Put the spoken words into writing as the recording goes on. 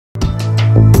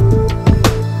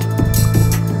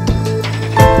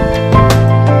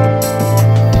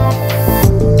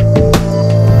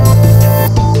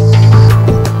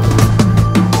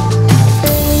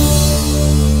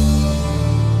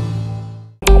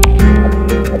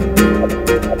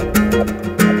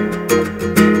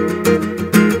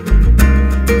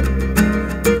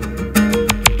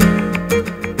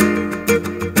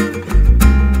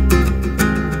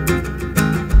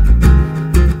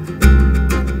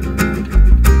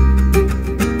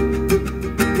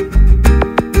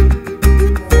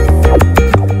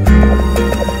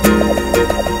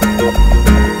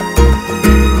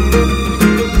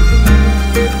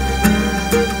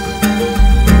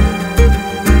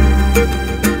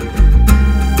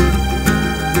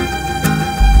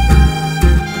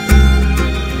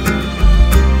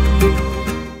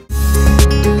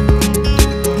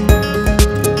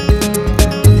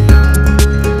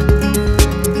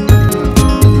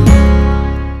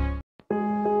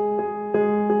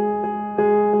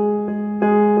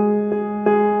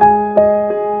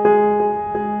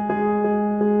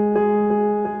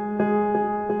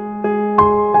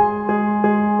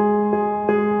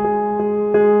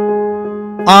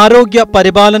ആരോഗ്യ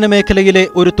പരിപാലന മേഖലയിലെ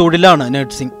ഒരു തൊഴിലാണ്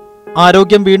നഴ്സിംഗ്.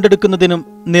 ആരോഗ്യം വീണ്ടെടുക്കുന്നതിനും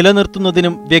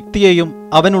നിലനിർത്തുന്നതിനും വ്യക്തിയെയും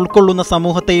അവൻ ഉൾക്കൊള്ളുന്ന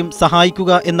സമൂഹത്തെയും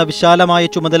സഹായിക്കുക എന്ന വിശാലമായ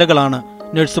ചുമതലകളാണ്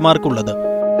നഴ്സുമാർക്കുള്ളത്.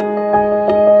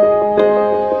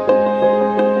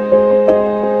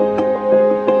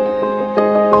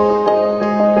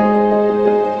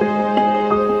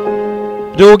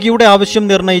 രോഗിയുടെ ആവശ്യം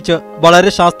നിർണയിച്ച് വളരെ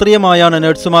ശാസ്ത്രീയമായാണ്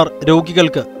നഴ്സുമാർ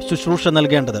രോഗികൾക്ക് ശുശ്രൂഷ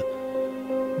നൽകേണ്ടത്.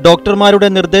 ഡോക്ടർമാരുടെ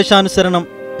നിർദ്ദേശാനുസരണം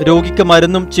രോഗിക്ക്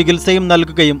മരുന്നും ചികിത്സയും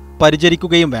നൽകുകയും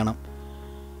പരിചരിക്കുകയും വേണം.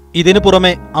 ഇതിനു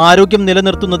പുറമെ ആരോഗ്യം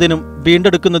നിലനിർത്തുന്നതിനും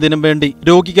വീണ്ടെടുക്കുന്നതിനും വേണ്ടി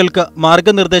രോഗികൾക്ക്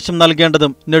മാർഗനിർദ്ദേശം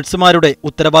നൽകേണ്ടതും നഴ്സുമാരുടെ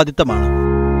ഉത്തരവാദിത്തമാണ്.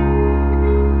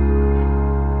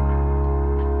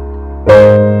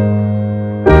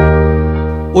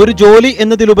 ഒരു ജോലി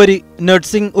എന്നതിലുപരി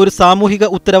നഴ്സിംഗ് ഒരു സാമൂഹിക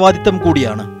ഉത്തരവാദിത്തം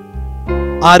കൂടിയാണ്.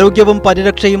 ആരോഗ്യവും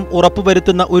പരിരക്ഷയും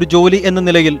ഉറപ്പുവരുത്തുന്ന ഒരു ജോലി എന്ന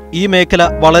നിലയിൽ ഈ മേഖല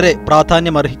വളരെ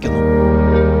പ്രാധാന്യമർഹിക്കുന്നു.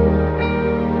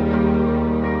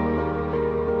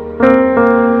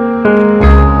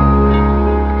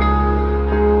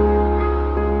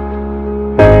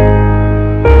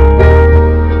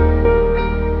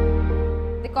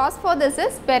 The cause for this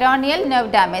is peroneal nerve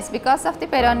damage. Because of the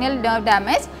peroneal nerve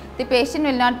damage, the patient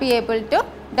will not be able to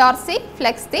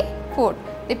dorsiflex the foot.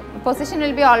 The position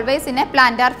will be always in a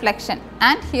plantar flexion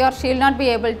and he or she will not be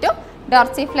able to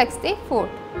dorsiflex the foot.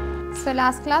 So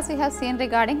last class we have seen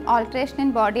regarding alteration in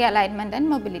body alignment and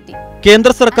mobility.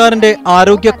 കേന്ദ്ര സർക്കാരിന്റെ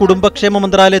ആരോഗ്യ കുടുംബക്ഷേമ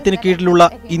മന്ത്രാലയത്തിന് കീഴിലുള്ള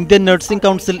Indian nursing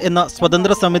council എന്ന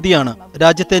സ്വതന്ത്ര സമിതിയാണ്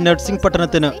രാജ്യത്തെ നഴ്സിംഗ്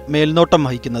പഠനത്തിന് മേൽനോട്ടം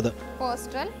വഹിക്കുന്നത്.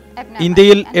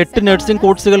 ഇന്ത്യയിൽ 8 നഴ്സിംഗ്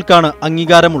കോഴ്സുകൾക്കാണ്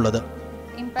അംഗീകാരമുള്ളത്.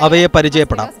 അവയെ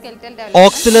പരിചയപ്പെടാം.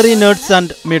 Auxiliary nurse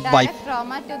and midwife.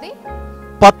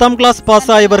 10ാം class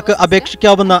പാസ്സായവർക്ക്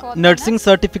അപേക്ഷിക്കാവുന്ന nursing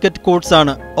certificate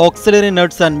കോഴ്സാണ് ഓക്സിലറി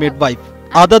നഴ്സ് ആൻഡ് മിഡ്വൈഫ്.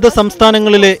 അതത്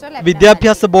സംസ്ഥാനങ്ങളിലെ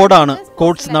വിദ്യാഭ്യാസ ബോർഡാണ്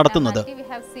കോഴ്സ് നടത്തുന്നത്.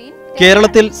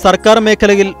 കേരളത്തിൽ സർക്കാർ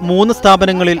മേഖലയിൽ 3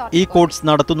 സ്ഥാപനങ്ങളിൽ ഈ കോഴ്സ്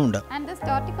നടത്തുന്നുണ്ട്.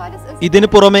 ഇതിനു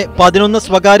പുറമെ 11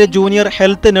 സ്വകാര്യ ജൂനിയർ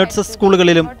ഹെൽത്ത് നഴ്സസ്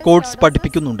സ്കൂളുകളിലും കോഴ്സ്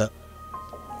പഠിപ്പിക്കുന്നുണ്ട്.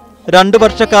 2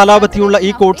 വർഷ കാലാവധിയുള്ള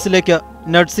ഈ കോഴ്സിലേക്ക്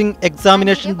നഴ്സിംഗ്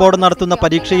എക്സാമിനേഷൻ ബോർഡ് നടത്തുന്ന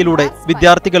പരീക്ഷയിലൂടെ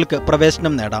വിദ്യാർത്ഥികൾക്ക്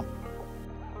പ്രവേശനം നേടാം.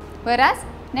 Whereas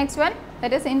next one,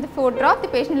 that is in the foot drop, the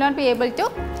patient will not be able to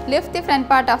lift the front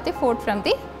part of the foot from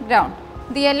the ground.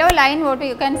 The yellow line what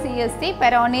you can see is the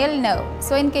peroneal nerve.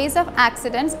 So in case of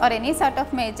accidents or any sort of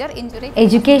major injury.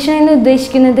 Education എന്ന്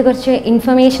ഉദ്ദേശിക്കുന്നത് കുറച്ച്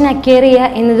information acquire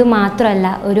ചെയ്യുക എന്നത് മാത്രമല്ല,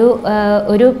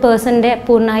 ഒരു പേഴ്സൻ്റെ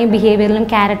പൂർണ്ണമായും ബിഹേവിയറിലും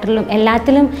ക്യാരക്ടറിലും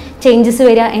എല്ലാത്തിലും ചേഞ്ചസ്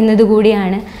വരിക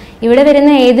എന്നതുകൂടിയാണ്. ഇവിടെ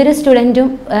വരുന്ന ഏതൊരു സ്റ്റുഡൻറ്റും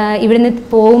ഇവിടുന്ന്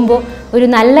പോകുമ്പോൾ ഒരു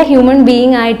നല്ല ഹ്യൂമൻ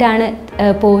ബീയിങ് ആയിട്ടാണ്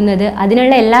പോകുന്നത്.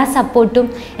 അതിനുള്ള എല്ലാ സപ്പോർട്ടും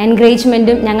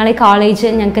എൻകറേജ്മെൻറ്റും ഞങ്ങളെ കോളേജ്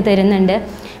ഞങ്ങൾക്ക് തരുന്നുണ്ട്.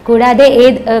 കൂടാതെ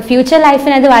ഫ്യൂച്ചർ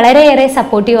ലൈഫിന് അത് വളരെയേറെ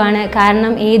സപ്പോർട്ടീവാണ്.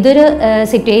 കാരണം ഏതൊരു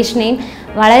സിറ്റുവേഷനെയും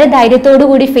വളരെ ധൈര്യത്തോടു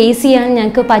കൂടി ഫേസ് ചെയ്യാൻ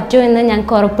ഞങ്ങൾക്ക് പറ്റുമെന്ന്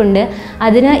ഞങ്ങൾക്ക് ഉറപ്പുണ്ട്.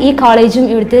 അതിന് ഈ കോളേജും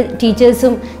ഇവിടുത്തെ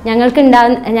ടീച്ചേഴ്സും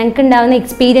ഞങ്ങൾക്കുണ്ടാവുന്ന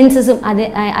എക്സ്പീരിയൻസസും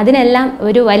അതിനെല്ലാം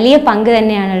ഒരു വലിയ പങ്ക്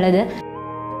തന്നെയാണുള്ളത്.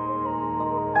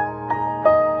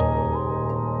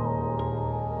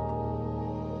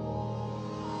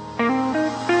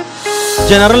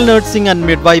 General nursing and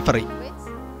midwifery.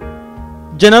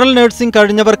 General nursing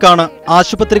കഴിഞ്ഞവർക്കാണ്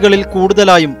ആശുപത്രികളിൽ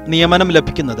കൂടുതലായും നിയമനം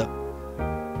ലഭിക്കുന്നത്.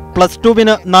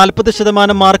 +2-ന്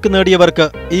 40% മാർക്ക് നേടിയവർക്ക്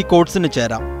ഈ കോഴ്സിന്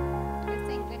ചേരാം.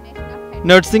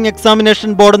 നഴ്സിംഗ്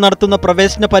എക്സാമിനേഷൻ ബോർഡ് നടത്തുന്ന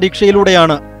പ്രവേശന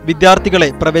പരീക്ഷയിലൂടെയാണ് വിദ്യാർത്ഥികളെ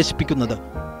പ്രവേശിപ്പിക്കുന്നത്.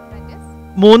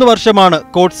 3 വർഷമാണ്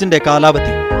കോഴ്സിന്റെ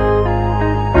കാലാവധി.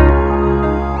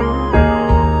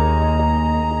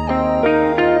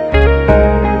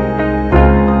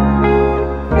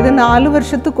 ഇത് 4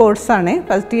 വർഷത്തെ കോഴ്സാണ്.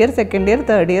 First year, second year,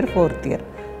 third year, fourth year.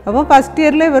 അപ്പോൾ ഫസ്റ്റ്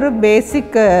ഇയറിൽ ഒരു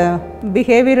basic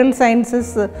behavioural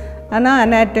sciences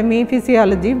anatomy,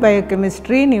 physiology,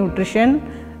 biochemistry, nutrition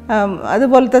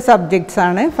അതുപോലത്തെ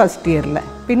സബ്ജക്ട്സാണ് ഫസ്റ്റ് ഇയറിൽ.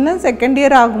 പിന്നെ സെക്കൻഡ്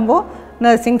ഇയർ ആകുമ്പോൾ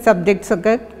നഴ്സിംഗ്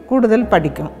സബ്ജക്ട്സൊക്കെ കൂടുതൽ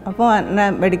പഠിക്കും. അപ്പോൾ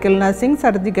medical nursing,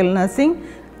 surgical nursing,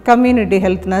 community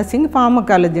health nursing,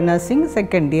 pharmacology nursing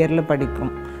second ഇയറിൽ പഠിക്കും.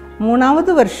 3ാമത്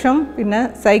വർഷം പിന്നെ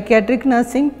സൈക്യാട്രിക്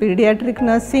നഴ്സിംഗ്, പീഡിയാട്രിക്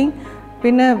നഴ്സിംഗ്,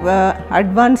 പിന്നെ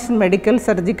അഡ്വാൻസ്ഡ് മെഡിക്കൽ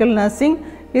സർജിക്കൽ നഴ്സിംഗ്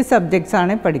ഈ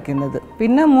സബ്ജക്ട്സാണ് പഠിക്കുന്നത്.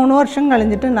 പിന്നെ 3 വർഷം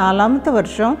കഴിഞ്ഞിട്ട് 4ാമത്തെ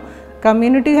വർഷം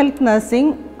community health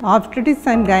nursing, ഓബ്സ്റ്ററ്റിക്സ്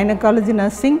and gynaecology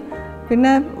nursing,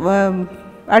 പിന്നെ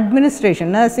administration,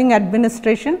 nursing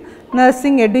administration,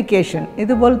 nursing education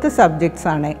ഇതുപോലത്തെ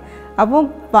സബ്ജക്ട്സാണ്. അപ്പോൾ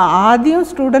ആദ്യം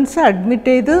സ്റ്റുഡൻസ്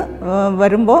അഡ്മിറ്റ് ചെയ്ത്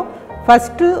വരുമ്പോൾ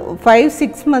ഫസ്റ്റ്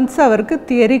 5-6 മന്ത്സ് അവർക്ക്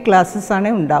തിയറി ക്ലാസ്സസ് ആണ്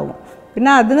ഉണ്ടാവും.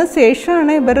 പിന്നെ അതിന്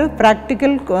ശേഷമാണ് ഇവർ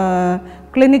പ്രാക്ടിക്കൽ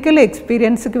ക്ലിനിക്കൽ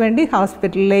എക്സ്പീരിയൻസിന് വേണ്ടി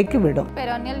ഹോസ്പിറ്റലിലേക്ക് വിടും.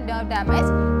 Peroneal nerve damage,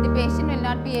 the patient will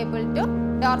not be able to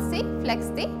dorsiflex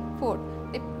the foot.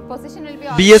 The position will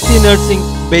be BSc Nursing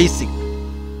Basic.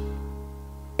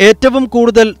 ഏറ്റവും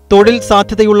കൂടുതൽ തൊഴിൽ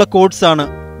സാധ്യതയുള്ള കോഴ്സാണ്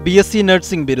BSc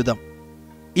നഴ്സിംഗ് ബിരുദം.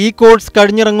 ഈ കോഴ്സ്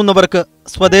കഴിഞ്ഞിറങ്ങുന്നവർക്ക്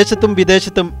സ്വദേശത്തും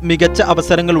വിദേശത്തും മികച്ച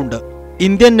അവസരങ്ങളുണ്ട്.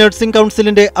 ഇന്ത്യൻ നഴ്സിംഗ്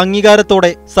കൗൺസിലിന്റെ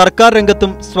അംഗീകാരത്തോടെ സർക്കാർ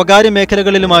രംഗത്തും സ്വകാര്യ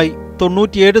മേഖലകളിലുമായി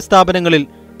 97 സ്ഥാപനങ്ങളിൽ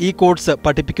ഈ കോഴ്സ്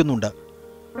പഠിപ്പിക്കുന്നുണ്ട്.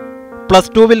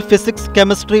 +2-വിൽ ഫിസിക്സ്,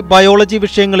 കെമിസ്ട്രി, ബയോളജി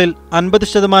വിഷയങ്ങളിൽ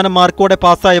 50% മാർക്കോടെ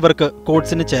പാസ്സായവർക്ക്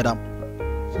കോഴ്സിന് ചേരാം.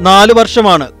 4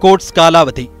 വർഷമാണ് കോഴ്സ്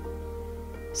കാലാവധി.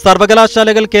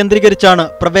 സർവകലാശാലകൾ കേന്ദ്രീകരിച്ചാണ്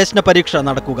പ്രവേശന പരീക്ഷ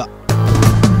നടക്കുക.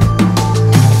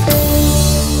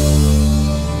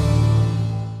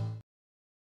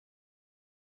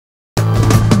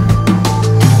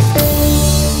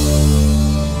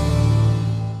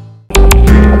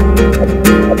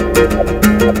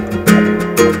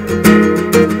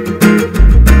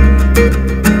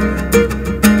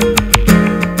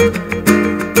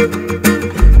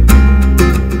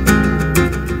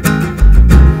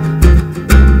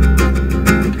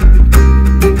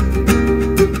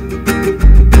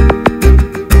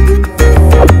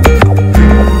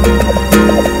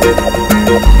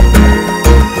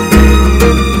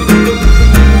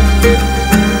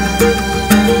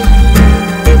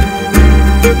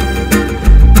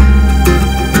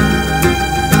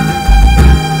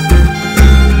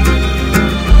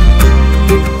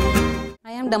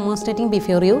 Demonstrating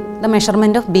before you the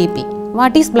measurement of BP.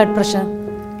 What is blood pressure?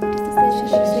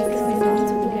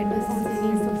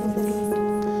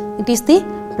 It is the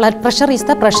blood pressure is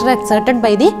the pressure exerted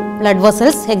by the blood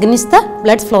vessels against the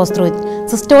blood flows through it.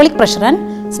 Systolic pressure and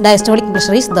diastolic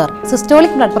pressure is there.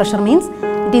 Systolic blood pressure means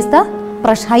it is the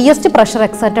highest pressure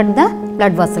exerted in the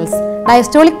blood vessels.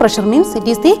 Diastolic pressure means it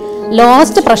is the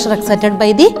lowest pressure exerted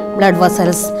by the blood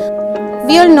vessels.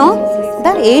 We all know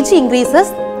the age increases,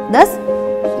 thus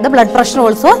the blood pressure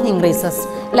also increases.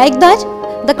 Like that,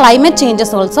 the climate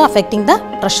changes also affecting the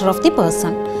pressure of the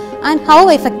person. And how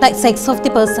affect the sex of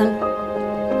the person?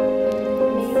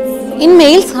 In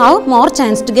males have more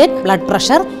chance to get blood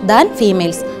pressure than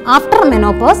females. After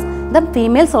menopause, the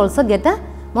females also get a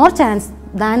more chance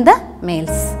than the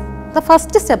males. The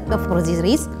first step of procedure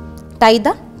is tie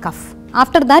the cuff.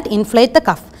 After that, inflate the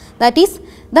cuff. That is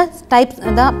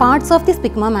the parts of the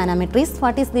sphygmomanometer is,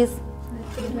 what is this?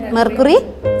 Mercury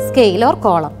scale or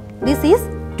column. This is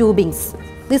tubings.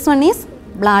 This one is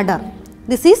bladder.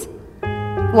 This is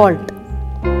vault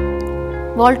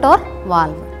or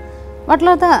valve. What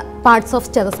are the parts of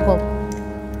stethoscope?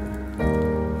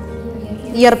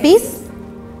 Earpiece,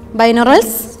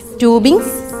 binaurals,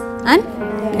 tubings and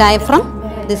diaphragm.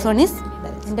 This one is,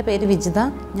 എൻ്റെ പേര് വിജിത.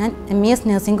 ഞാൻ MES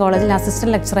nursing കോളേജിൽ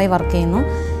assistant ലെക്ചറായി work ചെയ്യുന്നു.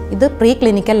 ഇത് pre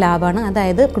clinical ലാബാണ്.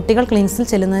 അതായത് കുട്ടികൾ ക്ലിനിക്സിൽ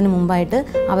ചെല്ലുന്നതിന് മുമ്പായിട്ട്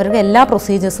അവരുടെ എല്ലാ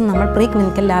പ്രൊസീജിയേഴ്സും നമ്മൾ പ്രീ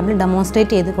ക്ലിനിക്കൽ ലാബിൽ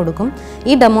ഡെമോൺസ്ട്രേറ്റ് ചെയ്ത് കൊടുക്കും.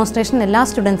 ഈ ഡെമോൺസ്ട്രേഷൻ എല്ലാ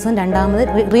സ്റ്റുഡൻസും രണ്ടാമത്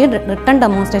റിട്ടേൺ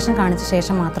ഡെമോൺസ്ട്രേഷൻ കാണിച്ച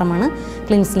ശേഷം മാത്രമാണ്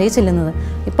ക്ലിനിക്സിലേക്ക് ചെല്ലുന്നത്.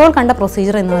 ഇപ്പോൾ കണ്ട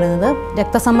പ്രൊസീജിയർ എന്ന് പറയുന്നത്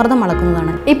രക്തസമ്മർദ്ദം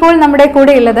അളക്കുന്നതാണ്. ഇപ്പോൾ നമ്മുടെ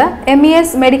കൂടെയുള്ളത്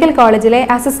MES മെഡിക്കൽ കോളേജിലെ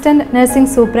അസിസ്റ്റൻറ്റ്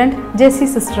നഴ്സിംഗ് സൂപ്രണ്ട് ജെസ്സി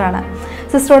സിസ്റ്ററാണ്.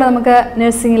 സിസ്റ്ററോട് നമുക്ക്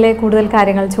നഴ്സിംഗിലെ കൂടുതൽ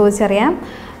കാര്യങ്ങൾ ചോദിച്ചറിയാം.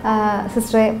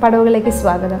 സിസ്റ്ററെ, പടവുകളിലേക്ക്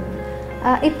സ്വാഗതം.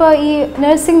 ഇപ്പോൾ ഈ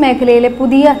നഴ്സിംഗ് മേഖലയിലെ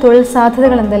പുതിയ തൊഴിൽ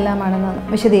സാധ്യതകൾ എന്തെല്ലാമാണെന്ന്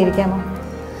വിശദീകരിക്കാമോ?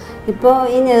 ഇപ്പോൾ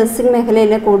ഈ നഴ്സിംഗ്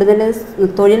മേഖലയിലെ കൂടുതൽ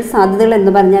തൊഴിൽ സാധ്യതകൾ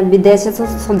എന്ന് പറഞ്ഞാൽ വിദേശത്തും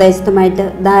സ്വദേശത്തുമായിട്ട്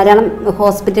ധാരാളം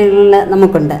ഹോസ്പിറ്റലുകളിൽ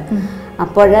നമുക്കുണ്ട്.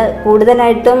 അപ്പോൾ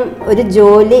കൂടുതലായിട്ടും ഒരു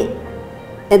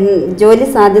ജോലി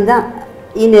സാധ്യത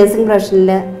ഈ നഴ്സിംഗ്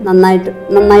പ്രൊഫഷനിൽ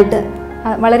നന്നായിട്ട്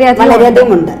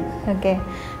വളരെയധികം ഉണ്ട്. ഓക്കെ.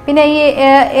 പിന്നെ ഈ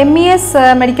MES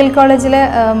മെഡിക്കൽ കോളേജിൽ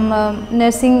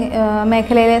നഴ്സിംഗ്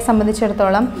മേഖലയെ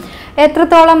സംബന്ധിച്ചിടത്തോളം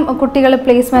എത്രത്തോളം കുട്ടികൾ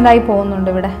പ്ലേസ്മെൻ്റ് ആയി പോകുന്നുണ്ട്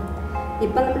ഇവിടെ?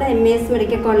 ഇപ്പം നമ്മുടെ MES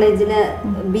മെഡിക്കൽ കോളേജിൽ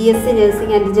BSc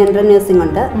nursing and general nursing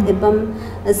ഉണ്ട്. ഇപ്പം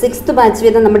 6th ബാച്ച്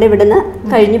വീതം നമ്മുടെ ഇവിടുന്ന്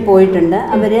കഴിഞ്ഞു പോയിട്ടുണ്ട്.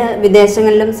 അവർ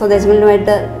വിദേശങ്ങളിലും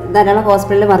സ്വദേശങ്ങളിലുമായിട്ട് ധാരാളം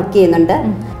ഹോസ്പിറ്റലിൽ വർക്ക് ചെയ്യുന്നുണ്ട്.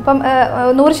 അപ്പം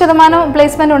 100%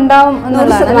 പ്ലേസ്മെന്റ് ഉണ്ടാവും?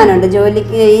 100% ഉണ്ട്.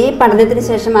 ജോലിക്ക് ഈ പഠനത്തിന്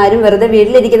ശേഷം ആരും വെറുതെ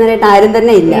വീട്ടിലിരിക്കുന്നവരായിട്ട് ആരും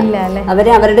തന്നെ ഇല്ല.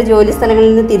 അവര് അവരുടെ ജോലി സ്ഥലങ്ങളിൽ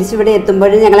നിന്ന് തിരിച്ചിവിടെ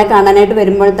എത്തുമ്പോഴും ഞങ്ങളെ കാണാനായിട്ട്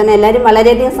വരുമ്പോൾ തന്നെ എല്ലാവരും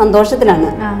വളരെയധികം സന്തോഷത്തിലാണ്.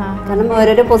 കാരണം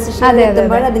ഓരോരോ പൊസിഷനിൽ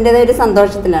എത്തുമ്പോൾ അതിൻ്റെതായ ഒരു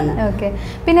സന്തോഷത്തിലാണ്. ഓക്കെ.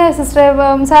 പിന്നെ സിസ്റ്റർ,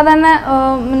 സാധാരണ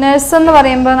നഴ്സ് എന്ന്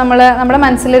പറയുമ്പോൾ നമ്മുടെ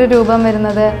മനസ്സിലൊരു രൂപം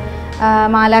വരുന്നത്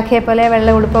മാലാഖയെ പോലെ വെള്ള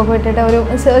ഉടുപ്പൊക്കെ ഇട്ടിട്ട് ഒരു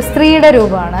സ്ത്രീയുടെ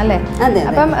രൂപമാണ് അല്ലേ?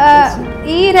 അപ്പം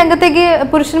ഈ രംഗത്തേക്ക്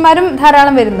പുരുഷന്മാരും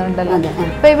ധാരാളം വരുന്നുണ്ടല്ലോ.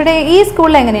 അപ്പൊ ഇവിടെ ഈ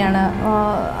സ്കൂളിൽ എങ്ങനെയാണ്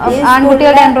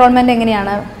ആൺകുട്ടികളുടെ എൻറോൾമെന്റ്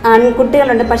എങ്ങനെയാണ്?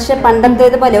 ആൺകുട്ടികളുണ്ട്, പക്ഷെ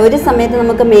പണ്ടത്തേതുപോലെ ഒരു സമയത്ത്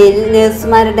നമുക്ക് മെയിൽ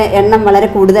നഴ്സുമാരുടെ എണ്ണം വളരെ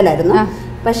കൂടുതലായിരുന്നു.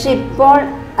 പക്ഷെ ഇപ്പോൾ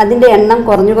അതിന്റെ എണ്ണം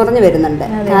കുറഞ്ഞു വരുന്നുണ്ട്.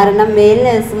 കാരണം മെയിൽ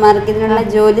നഴ്സുമാർക്ക് ഇതിനുള്ള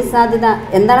ജോലി സാധ്യത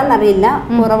എന്താണെന്നറിയില്ല,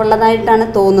 കുറവുള്ളതായിട്ടാണ്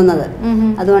തോന്നുന്നത്.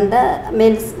 അതുകൊണ്ട്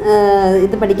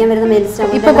ഇത് പഠിക്കാൻ വരുന്ന മെയിൽ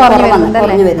സ്റ്റാഫ്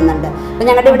കുറഞ്ഞു വരുന്നുണ്ട്. അപ്പൊ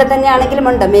ഞങ്ങളുടെ ഇവിടെ തന്നെ ആണെങ്കിലും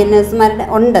ഉണ്ട്, മെയിൽ നഴ്സുമാരുടെ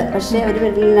ഉണ്ട്, പക്ഷെ ഒരു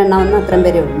വീട്ടിലെണ്ണാവുന്ന അത്രയും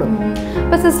പേരേ ഉള്ളൂ.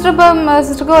 ഇപ്പൊ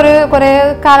സിസ്റ്റർക്ക് കുറെ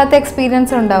കാലത്തെ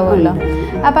എക്സ്പീരിയൻസ് ഉണ്ടാവുമല്ലോ.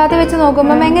 അപ്പൊ അത് വെച്ച്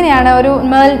നോക്കുമ്പോൾ എങ്ങനെയാണ് ഒരു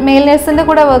മെയിൽ നഴ്സിന്റെ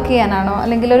കൂടെ വർക്ക് ചെയ്യാനാണോ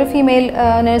അല്ലെങ്കിൽ ഒരു ഫീമെയിൽ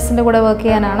നഴ്സിന്റെ കൂടെ വർക്ക്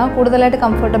ചെയ്യാനാണോ കൂടുതലായിട്ട്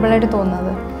കംഫർട്ടബിൾ ആയിട്ട്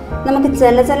തോന്നുന്നത്? നമുക്ക്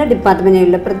ചില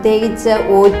ഡിപ്പാർട്ട്മെന്റുകളിൽ, പ്രത്യേകിച്ച്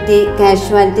OT,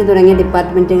 കാഷ്വാലിറ്റി തുടങ്ങിയ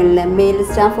ഡിപ്പാർട്ട്മെന്റുകളിൽ മെയിൽ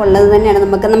സ്റ്റാഫ് ഉള്ളത്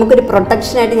തന്നെയാണ് നമുക്കൊരു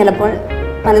പ്രൊട്ടക്ഷനായിട്ട് ചിലപ്പോൾ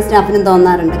പല സ്റ്റാഫിനും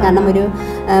തോന്നാറുണ്ട്. കാരണം ഒരു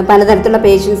പലതരത്തിലുള്ള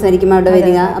പേഷ്യൻസ് ആയിരിക്കും അവിടെ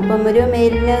വരിക. അപ്പം ഒരു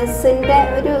മെയിൽ നഴ്സിന്റെ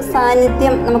ഒരു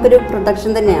സാന്നിധ്യം നമുക്കൊരു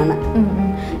പ്രൊട്ടക്ഷൻ തന്നെയാണ്.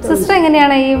 സിസ്റ്റർ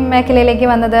എങ്ങനെയാണ് ഈ മേഖലയിലേക്ക്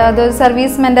വന്നത്? അത്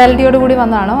സർവീസ് മെന്റാലിറ്റിയോട് കൂടി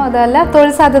വന്നതാണോ അതല്ല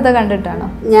തൊഴിൽ സാധ്യത കണ്ടിട്ടാണോ?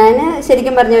 ഞാൻ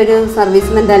ശരിക്കും പറഞ്ഞ ഒരു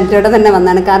സർവീസ് മെന്റാലിറ്റിയോടെ തന്നെ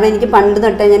വന്നതാണ്. കാരണം എനിക്ക് പണ്ട്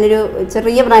തൊട്ടേ ഞാനൊരു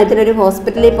ചെറിയ പ്രായത്തിൽ ഒരു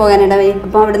ഹോസ്പിറ്റലിൽ പോകാനിടവയി.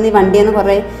 അപ്പോൾ അവിടെ നിന്ന് ഈ വണ്ടിയിൽ നിന്ന്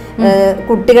കുറേ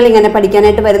കുട്ടികൾ ഇങ്ങനെ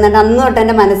പഠിക്കാനായിട്ട് വരുന്നുണ്ട്. അന്ന് തൊട്ട്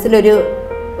എൻ്റെ മനസ്സിലൊരു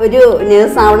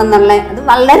നേഴ്സ് ആവണം എന്നുള്ള, അത്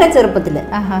വളരെ ചെറുപ്പത്തിൽ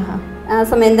ആ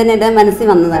സമയം തന്നെ എൻ്റെ മനസ്സിൽ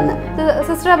വന്നതാണ്.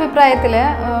 സിസ്റ്റർ അഭിപ്രായത്തിൽ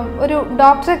ഒരു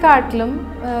ഡോക്ടറെക്കാട്ടിലും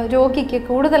രോഗിക്ക്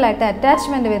കൂടുതലായിട്ട്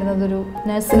അറ്റാച്ച്മെന്റ് വരുന്നത് ഒരു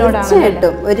നഴ്സിനോടാണ്.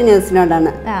 തീർച്ചയായിട്ടും ഒരു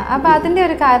നഴ്സിനോടാണ്. അപ്പൊ അതിന്റെ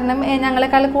ഒരു കാരണം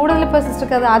ഞങ്ങളെക്കാൾ കൂടുതൽ ഇപ്പൊ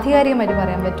സിസ്റ്റർക്ക് അത് ആധികാരികമായിട്ട്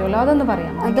പറയാൻ പറ്റുമല്ലോ, അതൊന്ന്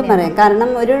പറയാം. അത് പറയാം. കാരണം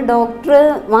ഒരു ഡോക്ടർ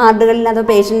വാർഡുകളിൽ അതോ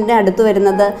പേഷ്യന്റിന്റെ അടുത്ത്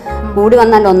വരുന്നത് കൂടി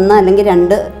വന്നാൽ 1 അല്ലെങ്കിൽ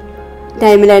 2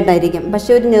 ടൈമിലായിട്ടായിരിക്കും.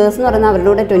 പക്ഷെ ഒരു നേഴ്സ് എന്ന് പറഞ്ഞാൽ അവരുടെ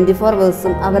കൂടെ 24 hours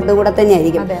അവരുടെ കൂടെ തന്നെ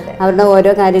ആയിരിക്കും. അവരുടെ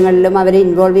ഓരോ കാര്യങ്ങളിലും അവരെ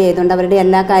ഇൻവോൾവ് ചെയ്തുകൊണ്ട് അവരുടെ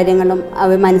എല്ലാ കാര്യങ്ങളും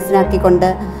അവർ മനസ്സിലാക്കിക്കൊണ്ട്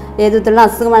ഏതുള്ള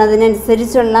അസുഖമാണ്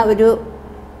അതിനനുസരിച്ചുള്ള ഒരു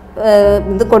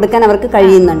ഇത് കൊടുക്കാൻ അവർക്ക്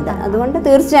കഴിയുന്നുണ്ട്. അതുകൊണ്ട്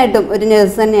തീർച്ചയായിട്ടും ഒരു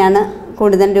നേഴ്സ് തന്നെയാണ്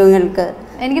കൂടുതൽ രോഗികൾക്ക്.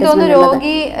 എനിക്ക് തോന്നുന്നു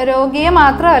രോഗിയെ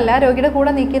മാത്രമല്ല, രോഗിയുടെ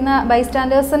കൂടെ നിൽക്കുന്ന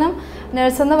ബൈസ്റ്റാൻഡേഴ്സിനും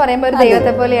നഴ്സ് എന്ന് പറയുമ്പോൾ ഒരു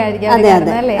ദൈവത്തെ പോലെ ആയിരിക്കും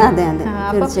അല്ലേ?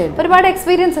 അപ്പൊ ഒരുപാട്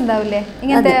എക്സ്പീരിയൻസ് ഉണ്ടാവില്ലേ?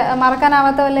 ഇങ്ങനത്തെ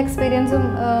മറക്കാനാവാത്ത വല്ല എക്സ്പീരിയൻസും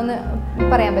ഒന്ന്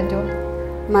പറയാൻ പറ്റുമോ?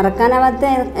 മറക്കാനാവാത്ത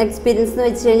എക്സ്പീരിയൻസ് എന്ന്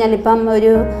വെച്ച് കഴിഞ്ഞാൽ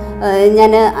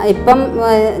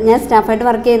ഞാൻ സ്റ്റാഫായിട്ട്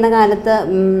വർക്ക് ചെയ്യുന്ന കാലത്ത്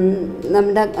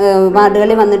നമ്മുടെ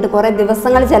വാർഡുകളിൽ വന്നിട്ട് കുറേ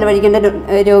ദിവസങ്ങൾ ചിലവഴിക്കേണ്ട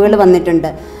രോഗികൾ വന്നിട്ടുണ്ട്.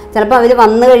 ചിലപ്പോൾ അവർ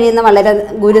വന്നു കഴിയുന്ന വളരെ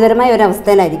ഗുരുതരമായ ഒരു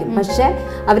അവസ്ഥയിലായിരിക്കും. പക്ഷേ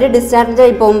അവർ ഡിസ്ചാർജ്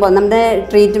ആയി പോകുമ്പോൾ നമ്മുടെ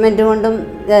ട്രീറ്റ്മെൻറ്റ് കൊണ്ടും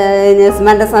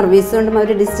നഴ്സുമാരുടെ സർവീസ് കൊണ്ടും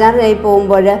അവർ ഡിസ്ചാർജ് ആയി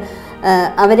പോകുമ്പോൾ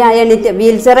എണീറ്റ്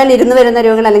വീൽ ചെയറിൽ ഇരുന്ന് വരുന്ന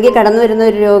രോഗികൾ അല്ലെങ്കിൽ കടന്നു വരുന്ന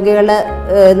ഒരു രോഗികൾ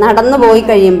നടന്നു പോയി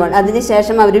കഴിയുമ്പോൾ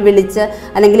അതിനുശേഷം അവർ വിളിച്ച്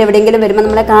അല്ലെങ്കിൽ എവിടെയെങ്കിലും വരുമ്പോൾ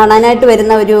നമ്മളെ കാണാനായിട്ട്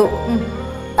വരുന്ന ഒരു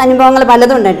അനുഭവങ്ങൾ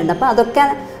പലതും ഉണ്ടായിട്ടുണ്ട്. അപ്പോൾ അതൊക്കെ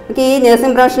നമുക്ക് ഈ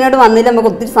നഴ്സിംഗ് പ്രൊഫഷനോട് വന്നതിൽ നമുക്ക്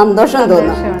ഒത്തിരി സന്തോഷം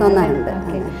തോന്നാറുണ്ട്.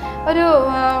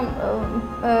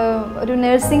 ഒരു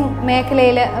നഴ്സിംഗ്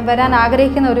മേഖലയിൽ വരാൻ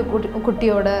ആഗ്രഹിക്കുന്ന ഒരു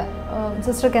കുട്ടിയോട്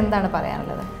സിസ്റ്റർക്ക് എന്താണ്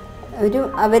പറയാനുള്ളത്?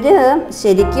 അവർ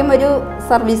ശരിക്കും ഒരു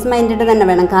സർവീസ് മൈൻഡഡ് തന്നെ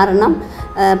വേണം. കാരണം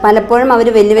പലപ്പോഴും അവർ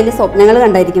വലിയ സ്വപ്നങ്ങൾ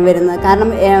കണ്ടായിരിക്കും വരുന്നത്. കാരണം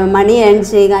മണി ഏൺ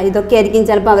ചെയ്യുക ഇതൊക്കെ ആയിരിക്കും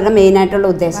ചിലപ്പോൾ അവരുടെ മെയിനായിട്ടുള്ള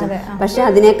ഉദ്ദേശം. പക്ഷേ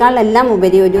അതിനേക്കാളെല്ലാം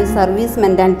ഉപരി ഒരു സർവീസ്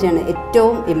മെൻറ്റാലിറ്റിയാണ്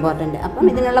ഏറ്റവും ഇമ്പോർട്ടൻറ്റ്. അപ്പം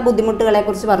ഇതിനുള്ള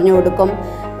ബുദ്ധിമുട്ടുകളെക്കുറിച്ച് പറഞ്ഞു കൊടുക്കും,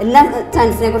 എല്ലാ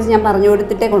ചാൻസിനെ കുറിച്ച് ഞാൻ പറഞ്ഞു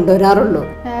കൊടുത്തിട്ടേ കൊണ്ടുവരാറുള്ളൂ.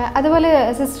 അതുപോലെ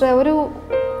സിസ്റ്റർ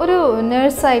ഒരു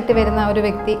നേഴ്സായിട്ട് വരുന്ന ഒരു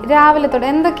വ്യക്തി രാവിലെ തൊട്ട്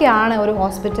എന്തൊക്കെയാണ് ഒരു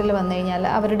ഹോസ്പിറ്റലിൽ വന്നു കഴിഞ്ഞാൽ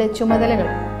അവരുടെ ചുമതലകൾ,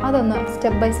 അതൊന്ന്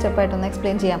സ്റ്റെപ്പ് ബൈ സ്റ്റെപ്പായിട്ടൊന്ന്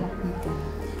എക്സ്പ്ലെയിൻ ചെയ്യാമോ?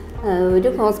 ഒരു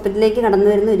ഹോസ്പിറ്റലിലേക്ക് കടന്നു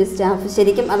വരുന്ന ഒരു സ്റ്റാഫ്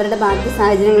ശരിക്കും അവരുടെ ബാക്കി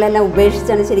സാഹചര്യങ്ങളെല്ലാം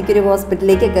ഉപേക്ഷിച്ചാണ് ശരിക്കും ഒരു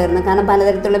ഹോസ്പിറ്റലിലേക്ക് കയറുന്നത്. കാരണം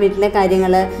പലതരത്തിലുള്ള വീട്ടിലെ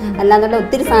കാര്യങ്ങൾ അല്ലാതെ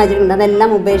ഒത്തിരി സാഹചര്യങ്ങളുണ്ട്.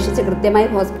 അതെല്ലാം ഉപേക്ഷിച്ച് കൃത്യമായി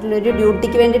ഹോസ്പിറ്റലിൽ ഒരു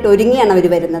ഡ്യൂട്ടിക്ക് വേണ്ടിയിട്ട് ഒരുങ്ങിയാണ് അവർ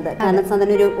വരുന്നത്. കാരണം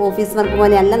സാധാരണ ഒരു ഓഫീസ് വർക്ക്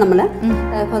പോലെയല്ല നമ്മൾ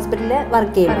ഹോസ്പിറ്റലിൽ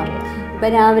വർക്ക് ചെയ്യുമ്പോൾ.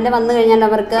 ഇപ്പോൾ രാവിലെ വന്നു കഴിഞ്ഞാൽ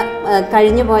അവർക്ക്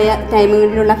കഴിഞ്ഞു പോയ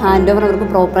ടൈമുകളിലുള്ള ഹാൻഡ് ഓവർ അവർക്ക്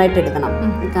പ്രോപ്പറായിട്ട് എടുക്കണം.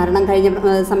 കാരണം കഴിഞ്ഞ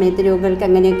സമയത്ത് രോഗികൾക്ക്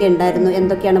എങ്ങനെയൊക്കെ ഉണ്ടായിരുന്നു,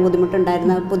 എന്തൊക്കെയാണ്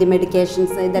ബുദ്ധിമുട്ടുണ്ടായിരുന്നത്, പുതിയ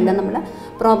മെഡിക്കേഷൻസ് ഇതെല്ലാം നമ്മൾ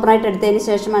പ്രോപ്പറായിട്ട് എടുത്തതിന്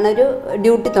ശേഷമാണ് ഒരു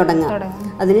ഡ്യൂട്ടി തുടങ്ങുക.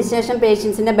 അതിനുശേഷം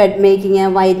പേഷ്യൻസിൻ്റെ bed making,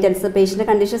 vitals, പേഷ്യൻ്റെ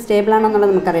condition stable ആണോ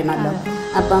എന്നുള്ളത് നമുക്കറിയണമല്ലോ.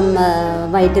 അപ്പം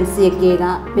വൈറ്റൽസ് ചെക്ക് ചെയ്യുക,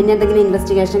 പിന്നെ എന്തെങ്കിലും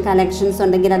ഇൻവെസ്റ്റിഗേഷൻ കളക്ഷൻസ്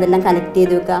ഉണ്ടെങ്കിൽ അതെല്ലാം കളക്ട്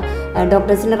ചെയ്ത് വെക്കുക.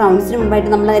 ഡോക്ടേഴ്സിൻ്റെ റൗണ്ട്സിന്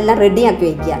മുമ്പായിട്ട് നമ്മളതെല്ലാം റെഡിയാക്കി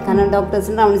വയ്ക്കുക. കാരണം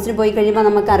ഡോക്ടേഴ്സിൻ്റെ റൗണ്ട്സിന് പോയി കഴിയുമ്പോൾ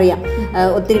നമുക്കറിയാം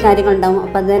ഒത്തിരി കാര്യങ്ങളുണ്ടാവും.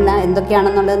 അപ്പം അതെല്ലാം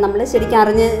എന്തൊക്കെയാണെന്നുള്ളത് നമ്മൾ ശരിക്കും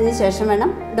അറിഞ്ഞതിന് ശേഷം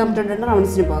വേണം ഡോക്ടറുടെ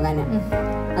റൗണ്ട്സിന് പോകാൻ.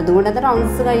 അതുകൊണ്ട് അത്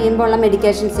റൗണ്ട്സ് കഴിയുമ്പോൾ ഉള്ള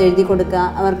മെഡിക്കേഷൻസ് എഴുതി കൊടുക്കുക,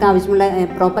 അവർക്ക് ആവശ്യമുള്ള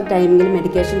പ്രോപ്പർ ടൈമിൽ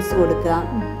മെഡിക്കേഷൻസ് കൊടുക്കുക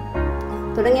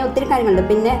തുടങ്ങിയ ഒത്തിരി കാര്യങ്ങളുണ്ട്.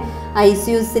 പിന്നെ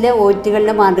ICUസിലെ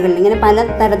OTകളിലെ വാർഡുകളിൽ ഇങ്ങനെ പല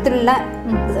തരത്തിലുള്ള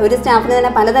ഒരു സ്റ്റാഫിന്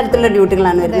തന്നെ പലതരത്തിലുള്ള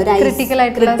ഡ്യൂട്ടികളാണ് വരുന്നത്. ഒരു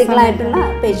ക്രിട്ടിക്കലായിട്ടുള്ള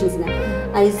പേഷ്യൻസിന്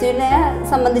ICUവിനെ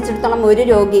സംബന്ധിച്ചിടത്തോളം ഒരു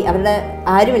രോഗി അവരുടെ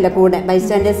ആരുമില്ല കൂടെ,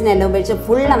 ബൈസ്റ്റാൻഡേഴ്സിനെ എല്ലാം ഉപയോഗിച്ച്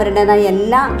ഫുൾ അവരുടേതായ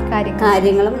എല്ലാ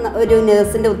കാര്യങ്ങളും ഒരു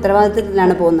നേഴ്സിൻ്റെ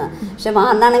ഉത്തരവാദിത്വത്തിലാണ് പോകുന്നത്. പക്ഷെ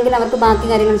വാർഡാണെങ്കിൽ അവർക്ക് ബാക്കി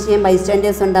കാര്യങ്ങൾ ചെയ്യാൻ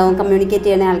ബൈസ്റ്റാൻഡേഴ്സ് ഉണ്ടാവും, കമ്മ്യൂണിക്കേറ്റ്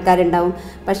ചെയ്യുന്ന ആൾക്കാരുണ്ടാവും.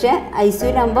 പക്ഷേ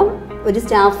ICUവിലാകുമ്പം ഒരു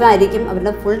സ്റ്റാഫായിരിക്കും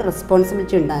അവരുടെ ഫുൾ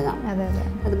റെസ്പോൺസിബിലിറ്റി ഉണ്ടാകാം.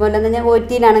 അതുപോലെ തന്നെ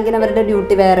OTയിലാണെങ്കിൽ അവരുടെ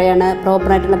ഡ്യൂട്ടി വേറെയാണ്.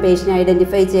 പ്രോപ്പറായിട്ടുള്ള പേഷ്യനെ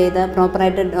ഐഡൻറ്റിഫൈ ചെയ്ത്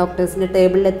പ്രോപ്പറായിട്ട് ഡോക്ടേഴ്സിൻ്റെ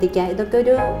ടേബിളിൽ എത്തിക്കുക, ഇതൊക്കെ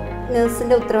ഒരു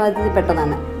നഴ്സിൻ്റെ ഉത്തരവാദിത്തത്തിൽ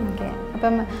പെട്ടതാണ്.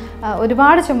 അപ്പം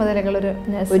ഒരുപാട്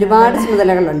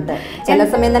ചുമതലകളുണ്ട്. ചില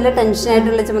സമയം നല്ല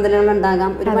ടെൻഷനായിട്ടുള്ള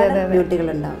ചുമതലകളുണ്ടാകാം, ഒരുപാട്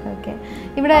ഡ്യൂട്ടികളുണ്ടാകും. ഓക്കെ,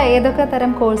 ഇവിടെ ഏതൊക്കെ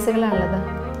തരം കോഴ്സുകളാണുള്ളത്?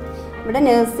 ഇവിടെ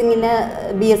നഴ്സിംഗിൽ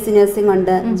BSc നഴ്സിംഗ്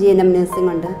ഉണ്ട്, GNM നഴ്സിംഗ്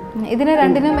ഉണ്ട്. ഇതിന്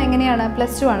രണ്ടിനും എങ്ങനെയാണ്?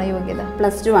 +2 ആണ് യോഗ്യത?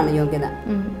 +2 ആണ് യോഗ്യത.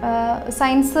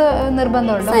 സയൻസ്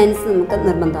നിർബന്ധമുണ്ടോ? സയൻസ് നമുക്ക്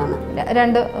നിർബന്ധമാണ്.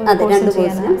 രണ്ട്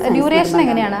കോഴ്സിനും ഡ്യൂറേഷൻ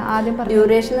എങ്ങനെയാണ്? ആദ്യം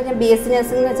ഡ്യൂറേഷൻ എന്ന് വെച്ചാൽ BSc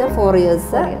നഴ്സിംഗ് എന്ന് വെച്ചാൽ 4 years,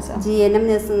 GNM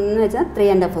നഴ്സിംഗ് എന്ന് വെച്ചാൽ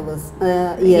 3.5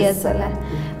 years അല്ലേ?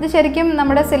 ഇത് ശരിക്കും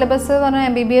നമ്മുടെ സിലബസ് എന്ന് പറഞ്ഞാൽ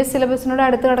MBBS സിലബസിനോട്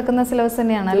അടുത്ത് കിടക്കുന്ന സിലബസ്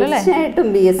തന്നെയാണല്ലോ അല്ലേ? തീർച്ചയായിട്ടും.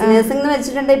 BSc നഴ്സിംഗ് എന്ന്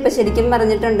വെച്ചിട്ടുണ്ടെങ്കിൽ ഇപ്പം ശരിക്കും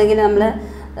പറഞ്ഞിട്ടുണ്ടെങ്കിൽ നമ്മൾ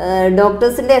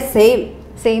ഡോക്ടേഴ്സിന്റെ സെയിം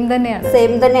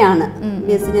തന്നെയാണ്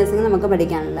BSc നഴ്സിംഗ് നമുക്ക്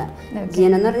പഠിക്കാനുള്ള.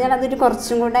 GNM എന്ന് പറഞ്ഞാൽ അതൊരു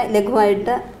കുറച്ചും കൂടെ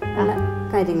ലഘുവായിട്ട് ഉള്ള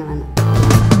കാര്യങ്ങളാണ്.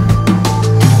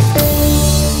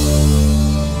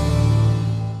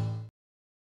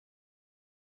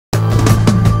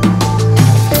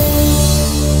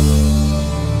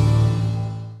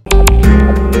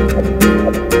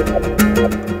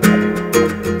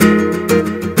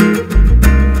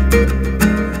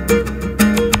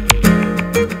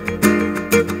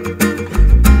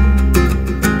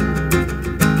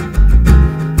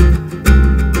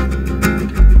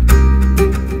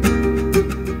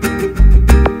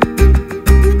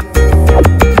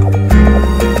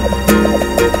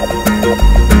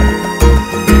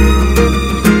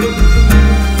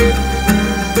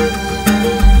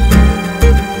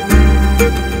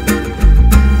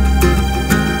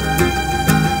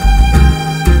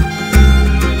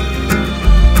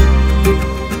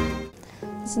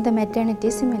 The maternity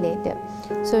simulator.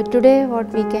 So today what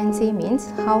we can see means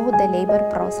how the labor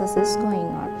process is going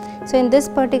on. So in this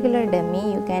particular dummy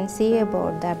you can see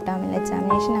about the abdominal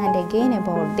examination and again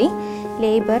about the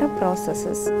labor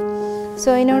processes.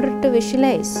 So in order to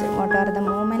visualize what are the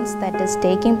movements that is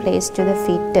taking place to the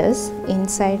fetus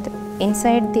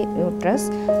inside the uterus,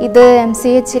 ഇത്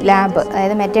MCH lab,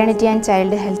 അതായത് maternity and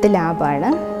child health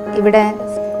ലാബാണ്. ഇവിടെ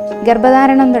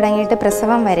ഗർഭധാരണം തുടങ്ങിയിട്ട്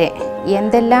പ്രസവം വരെ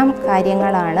എന്തെല്ലാം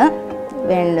കാര്യങ്ങളാണ്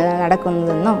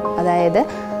നടക്കുന്നതെന്നും, അതായത്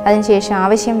അതിനുശേഷം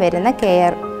ആവശ്യം വരുന്ന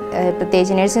കെയർ,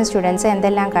 പ്രത്യേകിച്ച് നഴ്സിംഗ് സ്റ്റുഡൻസ്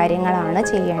എന്തെല്ലാം കാര്യങ്ങളാണ്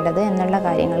ചെയ്യേണ്ടത് എന്നുള്ള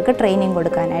കാര്യങ്ങൾക്ക് ട്രെയിനിങ്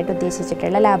കൊടുക്കാനായിട്ട്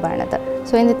ഉദ്ദേശിച്ചിട്ടുള്ള ലാബാണിത്.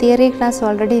 So in the theory class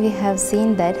already we have seen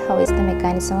that how is the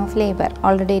mechanism of labor.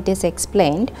 Already it is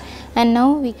explained and now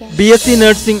we can BSc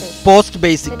nursing post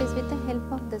basic.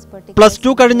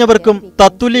 +2 കഴിഞ്ഞവർക്കും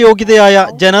തത്തുല്യ യോഗ്യതയായ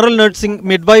general nursing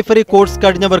midwifery course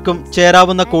കഴിഞ്ഞവർക്കും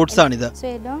ചേരാവുന്ന കോഴ്സാണിത്.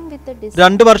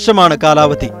 2 വർഷമാണ്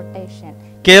കാലാവധി.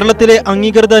 കേരളത്തിലെ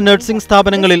അംഗീകൃത nursing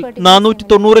സ്ഥാപനങ്ങളിൽ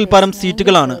 490-ൽ പരം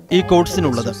സീറ്റുകളാണ് ഈ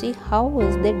കോഴ്സിനുള്ളത്.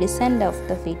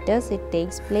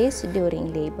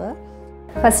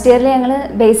 First ഇയറിൽ ഞങ്ങൾ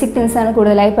ബേസിക് തിങ്സാണ്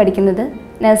കൂടുതലായി പഠിക്കുന്നത്.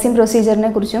 നഴ്സിംഗ്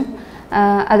പ്രൊസീജിയറിനെ കുറിച്ചും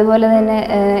അതുപോലെ തന്നെ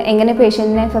എങ്ങനെ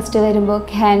പേഷ്യൻറ്റിനെ ഫസ്റ്റ് വരുമ്പോൾ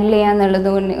ഹാൻഡിൽ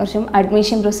ചെയ്യാന്നുള്ളതിനെ കുറിച്ചും,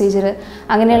 അഡ്മിഷൻ പ്രൊസീജിയർ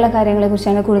അങ്ങനെയുള്ള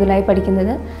കാര്യങ്ങളെക്കുറിച്ചാണ് കൂടുതലായി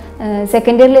പഠിക്കുന്നത്.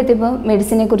 സെക്കൻഡ് ഇയറിൽ എത്തിയപ്പോൾ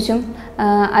മെഡിസിനെ കുറിച്ചും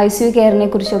ICU കെയറിനെ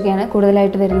കുറിച്ചൊക്കെയാണ്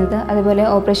കൂടുതലായിട്ട് വരുന്നത്. അതുപോലെ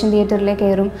ഓപ്പറേഷൻ തിയേറ്ററിലെ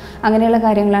കെയറും അങ്ങനെയുള്ള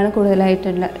കാര്യങ്ങളാണ് കൂടുതലായിട്ട്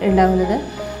ഉണ്ടാകുന്നത്.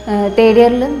 തേർഡ്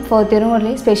ഇയറിലും ഫോർത്ത് ഇയറും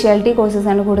കൂടി സ്പെഷ്യാലിറ്റി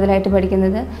കോഴ്സസാണ് കൂടുതലായിട്ട്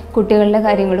പഠിക്കുന്നത്. കുട്ടികളുടെ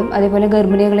കാര്യങ്ങളും അതുപോലെ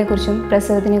ഗർഭിണികളെക്കുറിച്ചും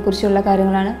പ്രസവത്തിനെക്കുറിച്ചുള്ള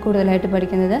കാര്യങ്ങളാണ് കൂടുതലായിട്ട്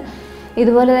പഠിക്കുന്നത്.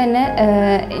 ഇതുപോലെ തന്നെ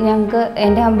ഞങ്ങൾക്ക്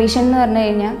എൻ്റെ അംബീഷൻ എന്ന് പറഞ്ഞു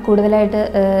കഴിഞ്ഞാൽ കൂടുതലായിട്ട്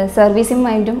സർവീസിങ്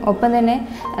മൈൻഡും ഒപ്പം തന്നെ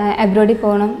അബ്രോഡിൽ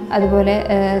പോകണം, അതുപോലെ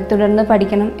തുടർന്ന്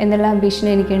പഠിക്കണം എന്നുള്ള അംബീഷൻ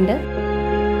എനിക്കുണ്ട്.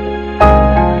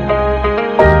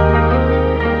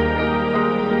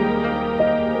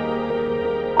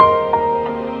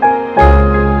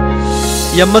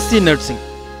 MSc nursing.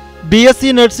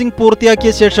 BSc നഴ്സിംഗ്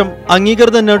പൂർത്തിയാക്കിയ ശേഷം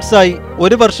അംഗീകൃത നഴ്സായി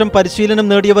 1 വർഷം പരിശീലനം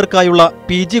നേടിയവർക്കായുള്ള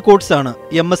PG കോഴ്സാണ്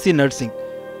MSc നഴ്സിംഗ്.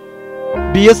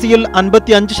 BScയിൽ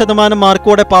 55%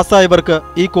 മാർക്കോടെ പാസ്സായവർക്ക്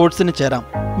ഈ കോഴ്സിന് ചേരാം.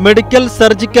 Medical,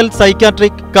 surgical,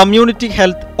 psychiatric, community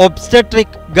health,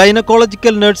 obstetric,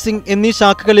 gynaecological nursing എന്നീ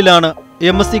ശാഖകളിലാണ്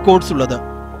MSc കോഴ്സ് ഉള്ളത്.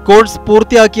 കോഴ്സ്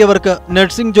പൂർത്തിയാക്കിയവർക്ക്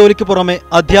നഴ്സിംഗ് ജോലിക്ക് പുറമെ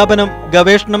അധ്യാപനം,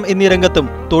 ഗവേഷണം എന്നീ രംഗത്തും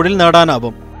തൊഴിൽ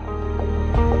നേടാനാവും.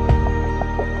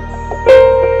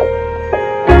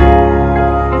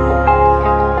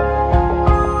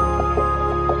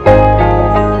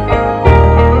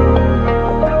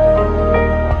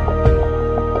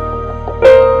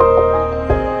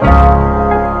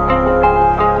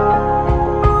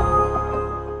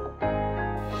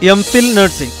 MPhil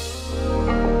nursing.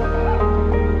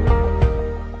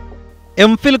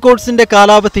 എംഫിൽ കോഴ്സിന്റെ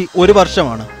കാലാവധി 1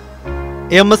 വർഷമാണ്.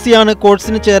 MSc ആണ്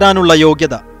കോഴ്സിന് ചേരാനുള്ള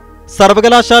യോഗ്യത.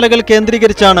 സർവകലാശാലകൾ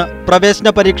കേന്ദ്രീകരിച്ചാണ് പ്രവേശന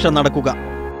പരീക്ഷ നടക്കുക.